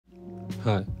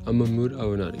Hi, I'm Mahmoud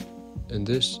Abunadi, and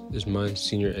this is my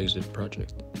senior exit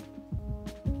project.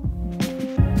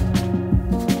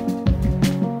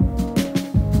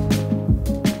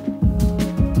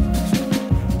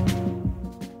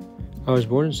 I was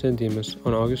born in San Dimas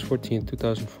on August 14,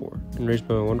 2004, and raised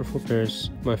by my wonderful parents,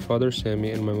 my father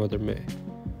Sammy and my mother May.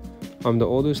 I'm the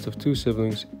oldest of two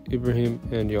siblings, Ibrahim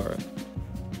and Yara.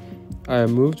 I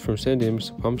moved from San Dimas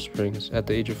to Palm Springs at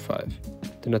the age of 5.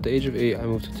 Then at the age of 8, I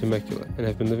moved to Temecula and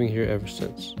have been living here ever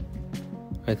since.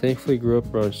 I thankfully grew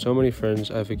up around so many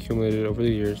friends I've accumulated over the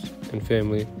years and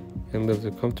family and lived a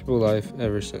comfortable life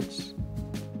ever since.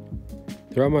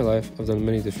 Throughout my life, I've done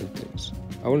many different things.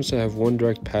 I wouldn't say I have one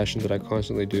direct passion that I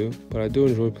constantly do, but I do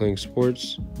enjoy playing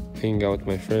sports, hanging out with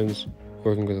my friends,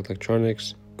 working with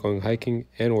electronics, going hiking,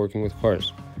 and working with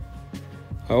cars.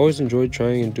 I always enjoyed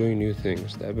trying and doing new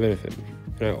things that benefit me,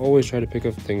 and I always try to pick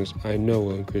up things I know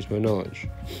will increase my knowledge.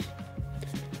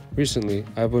 Recently,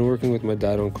 I've been working with my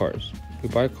dad on cars. We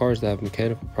buy cars that have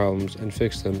mechanical problems and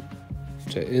fix them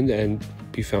to, in the end,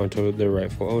 be found to their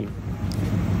rightful owner.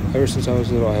 Ever since I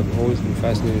was little, I have always been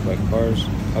fascinated by cars,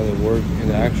 how they work, and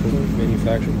the actual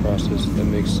manufacturing process that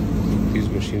makes these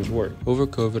machines work. Over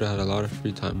COVID, I had a lot of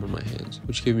free time on my hands,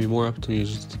 which gave me more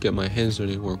opportunities to get my hands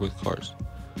dirty and work with cars.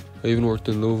 I even worked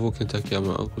in Louisville, Kentucky at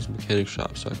my uncle's mechanic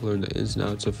shop so I could learn the ins and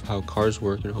outs of how cars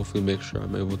work and hopefully make sure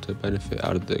I'm able to benefit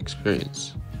out of the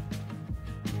experience.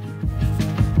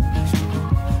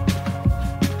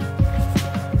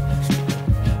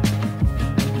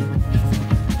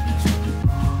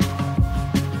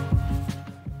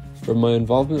 From my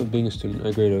involvement of being a student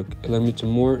at Great Oak, it led me to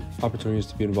more opportunities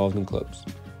to be involved in clubs.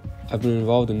 I've been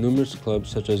involved in numerous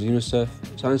clubs such as UNICEF,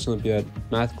 Science Olympiad,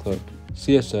 Math Club,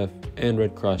 CSF, and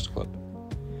Red Cross Club.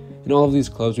 In all of these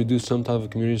clubs, we do some type of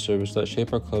community service that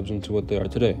shape our clubs into what they are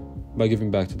today, by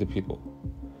giving back to the people.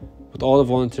 With all the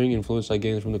volunteering influence I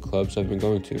gained from the clubs I've been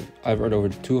going to, I've earned over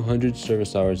 200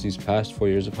 service hours these past 4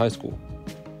 years of high school.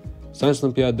 Science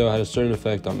Olympiad, though, had a certain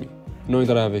effect on me. Knowing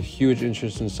that I have a huge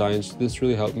interest in science, this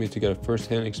really helped me to get a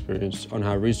first-hand experience on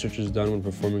how research is done when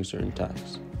performing certain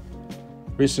tasks.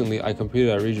 Recently, I competed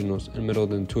at regionals and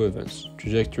medaled in 2 events,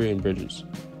 trajectory and bridges.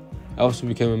 I also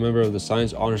became a member of the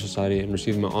Science Honor Society and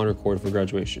received my honor cord for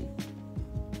graduation.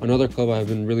 Another club I have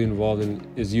been really involved in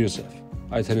is UNICEF.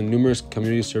 I attended numerous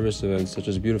community service events such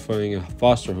as beautifying a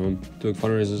foster home, doing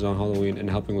fundraisers on Halloween, and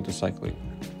helping with recycling.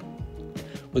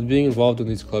 With being involved in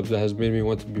these clubs, that has made me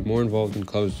want to be more involved in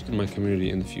clubs in my community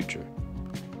in the future.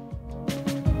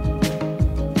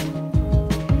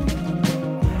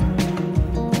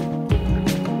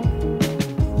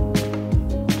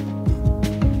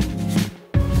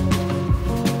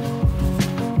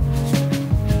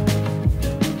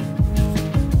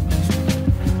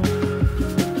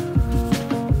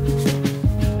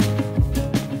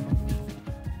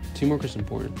 Teamwork is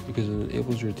important because it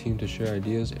enables your team to share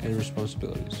ideas and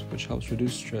responsibilities, which helps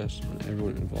reduce stress on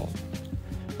everyone involved,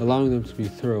 allowing them to be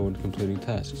thorough when completing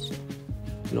tasks.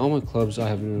 In all my clubs I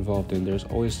have been involved in, there's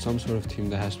always some sort of team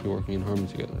that has to be working in harmony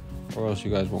together, or else you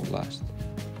guys won't last.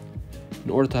 In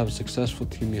order to have a successful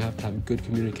team, you have to have good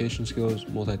communication skills,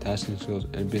 multitasking skills,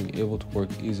 and being able to work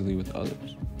easily with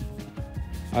others.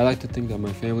 I like to think that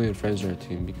my family and friends are a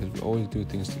team because we always do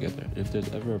things together, and if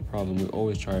there's ever a problem, we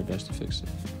always try our best to fix it.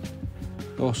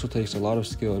 It also takes a lot of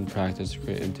skill and practice to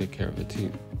create and take care of a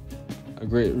team. A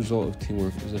great result of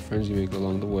teamwork is the friends you make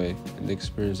along the way and the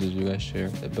experiences you guys share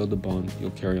that build a bond you'll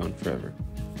carry on forever.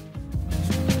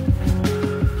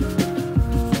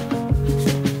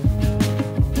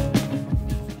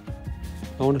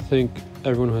 I want to thank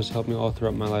everyone who has helped me all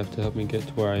throughout my life to help me get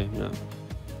to where I am now.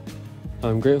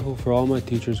 I'm grateful for all my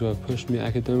teachers who have pushed me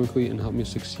academically and helped me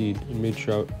succeed and made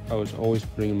sure I was always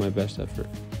putting in my best effort.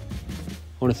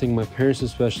 I want to thank my parents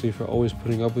especially for always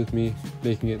putting up with me,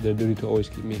 making it their duty to always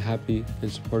keep me happy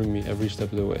and supporting me every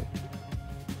step of the way.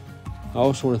 I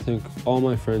also want to thank all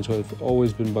my friends who have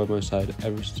always been by my side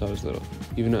ever since I was little,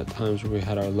 even at times where we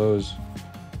had our lows,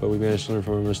 but we managed to learn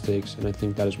from our mistakes, and I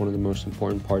think that is one of the most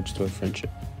important parts to a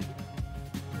friendship.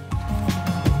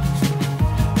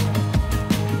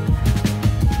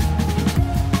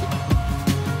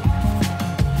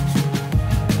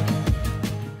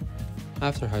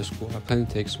 After high school, I plan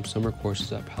to take some summer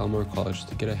courses at Palomar College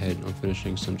to get ahead on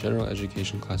finishing some general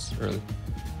education classes early,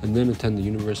 and then attend the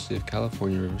University of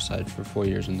California, Riverside for 4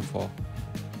 years in the fall,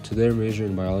 to there major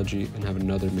in biology and have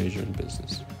another major in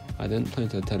business. I then plan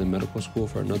to attend a medical school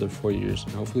for another 4 years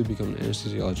and hopefully become an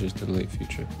anesthesiologist in the late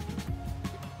future.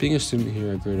 Being a student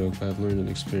here at Great Oak, I have learned and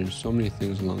experienced so many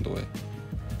things along the way.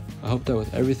 I hope that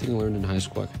with everything I learned in high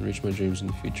school, I can reach my dreams in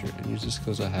the future and use the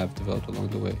skills I have developed along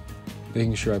the way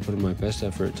making sure I put in my best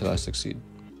effort till I succeed.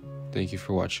 Thank you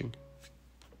for watching.